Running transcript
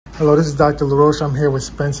Hello, this is Dr. Laroche. I'm here with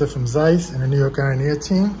Spencer from Zeiss and the New York Eye and Ear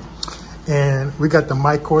team. And we got the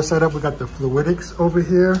Micor set up. We got the fluidics over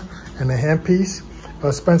here and the handpiece.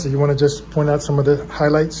 Spencer, you want to just point out some of the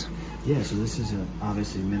highlights? Yeah, so this is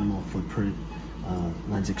obviously minimal footprint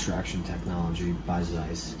lens extraction technology by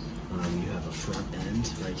Zeiss. You have a front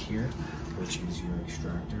end right here, which is your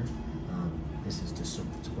extractor. This is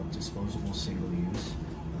disposable, single use,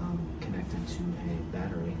 connected to a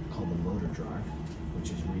battery called the motor drive,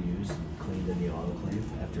 which is reused, cleaned in the autoclave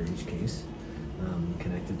after each case,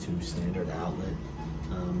 connected to standard outlet,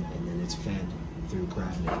 and then it's fed through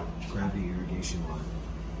gravity irrigation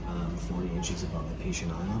line, 40 inches above the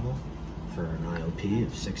patient eye level for an IOP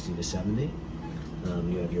of 60 to 70.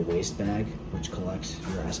 You have your waste bag, which collects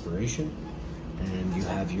your aspiration, and you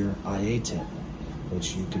have your IA tip,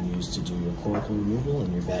 which you can use to do your cortical removal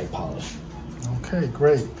and your bag polish. Okay,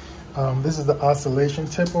 great. This is the oscillation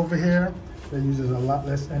tip over here that uses a lot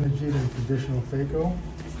less energy than traditional phaco.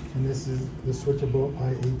 And this is the switchable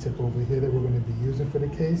IA tip over here that we're going to be using for the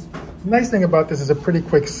case. The nice thing about this is a pretty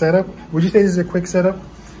quick setup. Would you say this is a quick setup?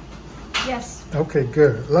 Yes. Okay,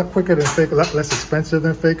 good. A lot quicker than phaco, a lot less expensive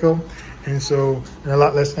than phaco, and a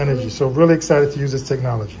lot less energy. So really excited to use this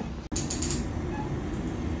technology.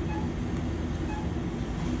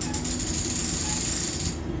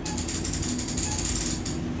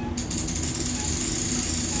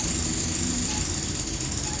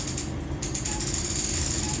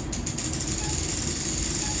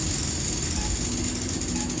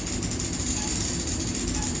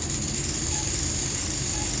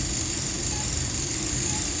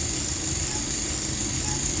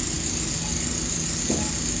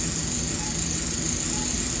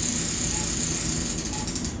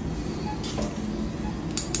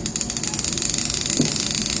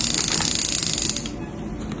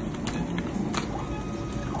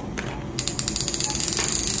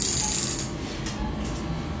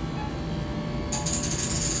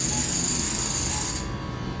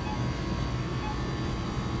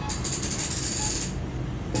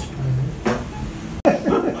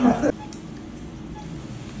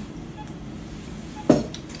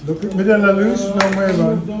 Mira la luz, no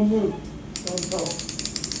mueva. Don't move. Don't talk.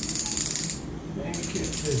 Thank you.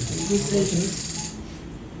 Good patience.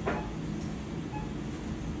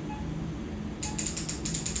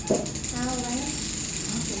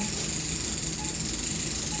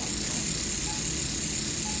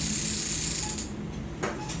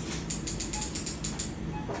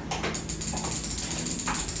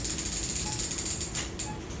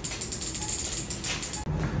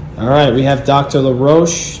 All right, we have Dr.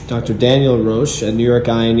 Laroche, Dr. Daniel Laroche at New York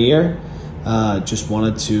Eye and Ear. Just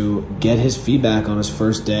wanted to get his feedback on his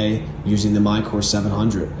first day using the Micor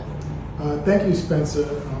 700. Thank you, Spencer.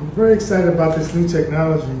 I'm very excited about this new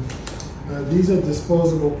technology. These are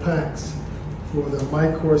disposable packs for the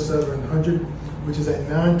Micor 700, which is a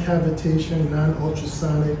non-cavitation,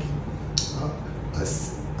 non-ultrasonic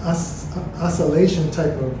oscillation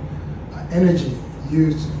type of energy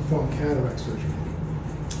used to perform cataract surgery.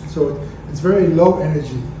 So it's very low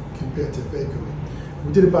energy compared to phaco.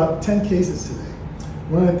 We did about 10 cases today.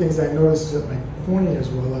 One of the things I noticed is that my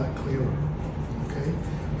corneas were a lot clearer. Okay,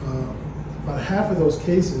 about half of those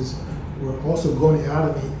cases were also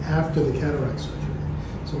goniotomy after the cataract surgery.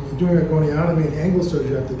 So when you're doing a goniotomy and angle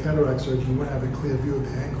surgery after cataract surgery, you want to have a clear view of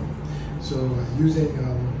the angle. So using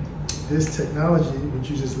this technology, which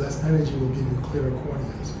uses less energy, will give you clearer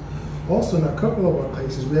corneas. Also, in a couple of our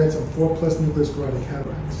cases, we had some 4+ nucleus carotid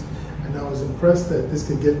cataracts. And I was impressed that this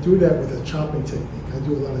could get through that with a chopping technique. I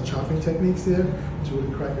do a lot of chopping techniques there to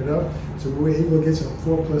really crack it up. So we were able to get some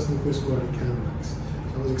 4+ nucleus carotid cataracts.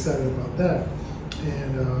 So I was excited about that.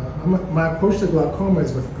 And my approach to glaucoma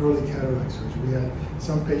is with early cataract surgery. We had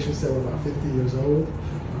some patients that were about 50 years old,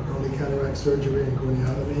 early cataract surgery and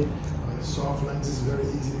goniotomy. Soft lenses, very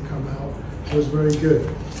easy to come out. It was very good.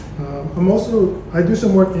 I do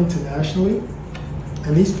some work internationally,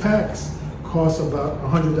 and these packs cost about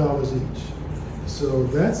 $100 each. So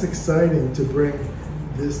that's exciting to bring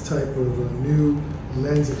this type of new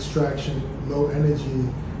lens extraction, low energy,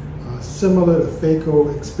 similar to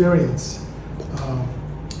phaco experience,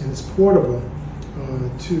 and it's portable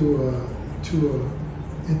to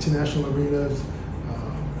international arenas.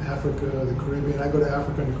 Africa, the Caribbean. I go to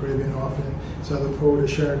Africa and the Caribbean often, so I look forward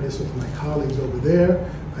to sharing this with my colleagues over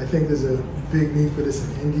there. I think there's a big need for this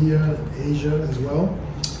in India and Asia as well.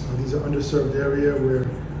 These are underserved area where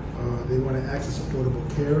they want to access affordable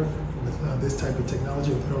care with this type of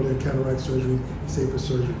technology, with earlier cataract surgery, safer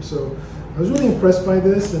surgery. So I was really impressed by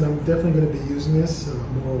this, and I'm definitely going to be using this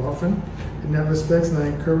more often in that respect, and I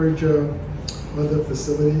encourage other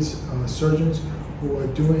facilities, surgeons, who are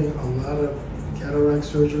doing a lot of cataract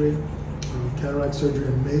surgery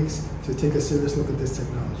and makes to take a serious look at this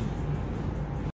technology.